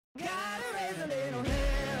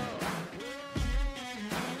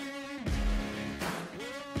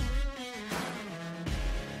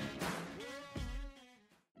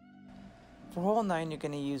For hole 9, you're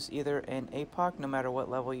going to use either an APOC, no matter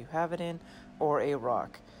what level you have it in, or a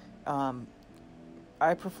rock.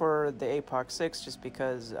 I prefer the APOC 6 just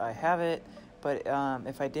because I have it, but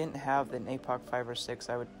if I didn't have an APOC 5 or 6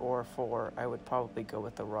 or 4, I would probably go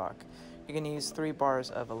with the rock. You're going to use 3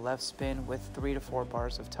 bars of a left spin with 3 to 4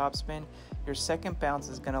 bars of top spin. Your second bounce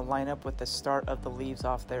is going to line up with the start of the leaves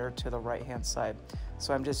off there to the right hand side.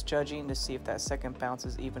 So I'm just judging to see if that second bounce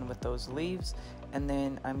is even with those leaves, and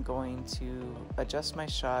then I'm going to adjust my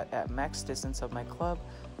shot at max distance of my club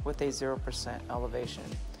with a 0% elevation.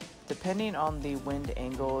 Depending on the wind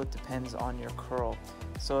angle, it depends on your curl.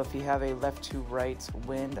 So if you have a left to right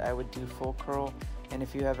wind, I would do full curl, and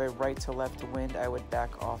if you have a right to left wind, I would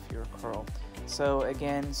back off your curl. So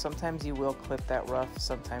again, sometimes you will clip that rough,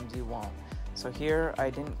 sometimes you won't. So here I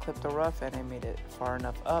didn't clip the rough and I made it far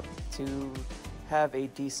enough up to have a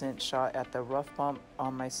decent shot at the rough bump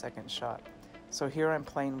on my second shot. So here I'm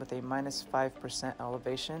playing with a minus 5%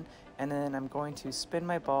 elevation, and then I'm going to spin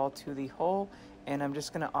my ball to the hole, and I'm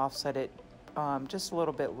just going to offset it just a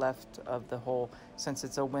little bit left of the hole since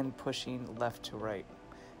it's a wind pushing left to right.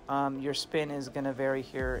 Your spin is going to vary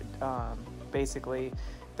here. Basically,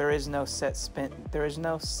 there is no set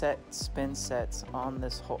spin sets on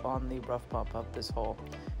this hole, on the rough bump of this hole,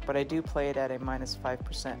 but I do play it at a minus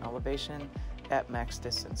 5% elevation at max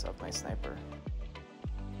distance of my sniper.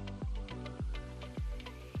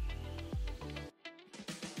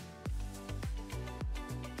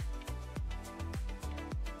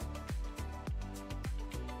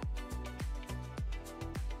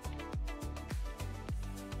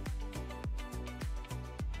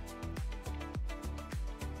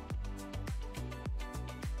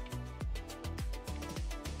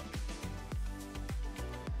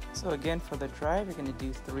 So again, for the drive, you're going to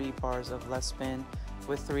do 3 bars of left spin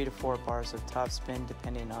with 3 to 4 bars of top spin,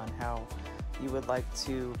 depending on how you would like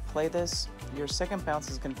to play this. Your second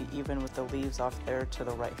bounce is going to be even with the leaves off there to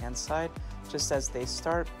the right hand side, just as they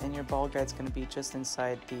start, and your ball guide is going to be just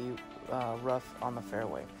inside the rough on the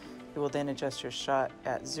fairway. You will then adjust your shot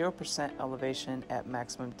at 0% elevation at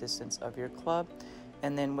maximum distance of your club,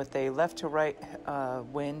 and then with a left to right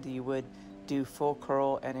wind, you would do full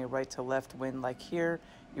curl, and a right to left wind like here,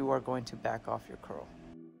 you are going to back off your curl.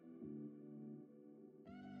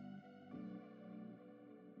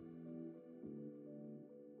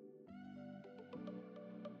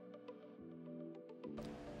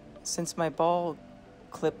 Since my ball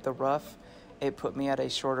clipped the rough, it put me at a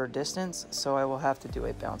shorter distance, so I will have to do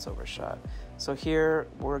a bounce over shot. So here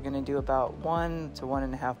we're going to do about 1 to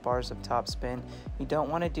 1.5 bars of top spin. You don't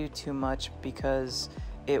want to do too much because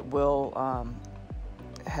it will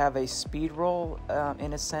have a speed roll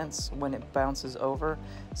in a sense when it bounces over,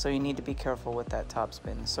 so you need to be careful with that top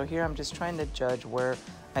spin. So here I'm just trying to judge where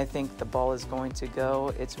I think the ball is going to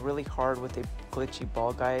go. It's really hard with a glitchy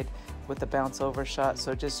ball guide with the bounce over shot,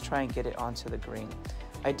 so just try and get it onto the green.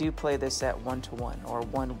 I do play this at 1-to-1 or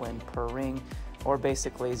 1 wind per ring, or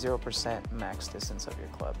basically 0% max distance of your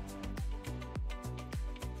club.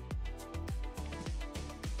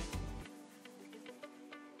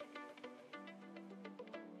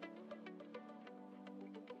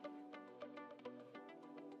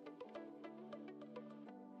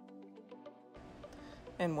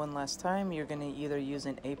 And one last time, you're going to either use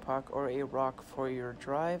an APOC or a rock for your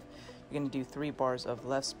drive. You're going to do 3 bars of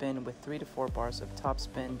left spin with 3 to 4 bars of top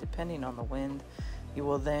spin, depending on the wind. You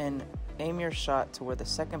will then aim your shot to where the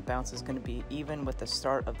second bounce is going to be even with the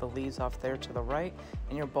start of the leaves off there to the right,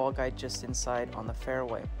 and your ball guide just inside on the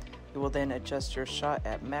fairway. You will then adjust your shot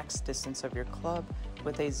at max distance of your club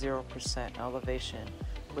with a 0% elevation.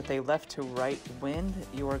 With a left to right wind,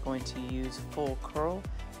 you are going to use full curl,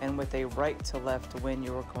 and with a right to left wind,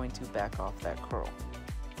 you are going to back off that curl.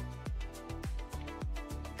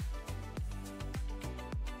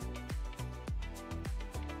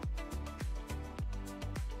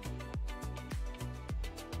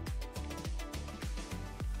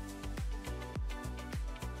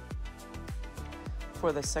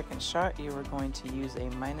 For the second shot, you are going to use a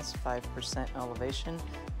minus 5% elevation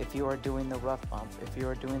if you are doing the rough bump. If you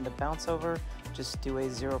are doing the bounce over, just do a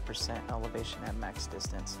 0% elevation at max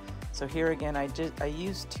distance. So here again, I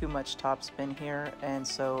used too much top spin here, and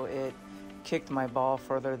so it kicked my ball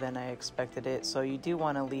further than I expected it. So you do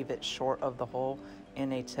want to leave it short of the hole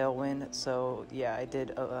in a tailwind. So yeah, I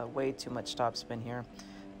did way too much top spin here.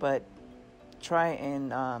 But try and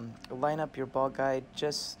line up your ball guide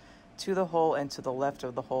just to the hole and to the left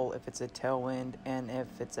of the hole if it's a tailwind, and if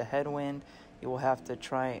it's a headwind, you will have to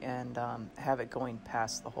try and have it going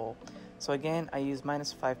past the hole. So again, I use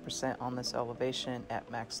minus 5% on this elevation at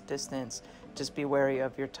max distance. Just be wary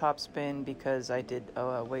of your topspin because I did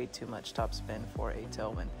way too much topspin for a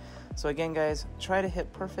tailwind. So again, guys, try to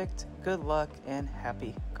hit perfect. Good luck and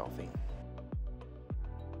happy golfing.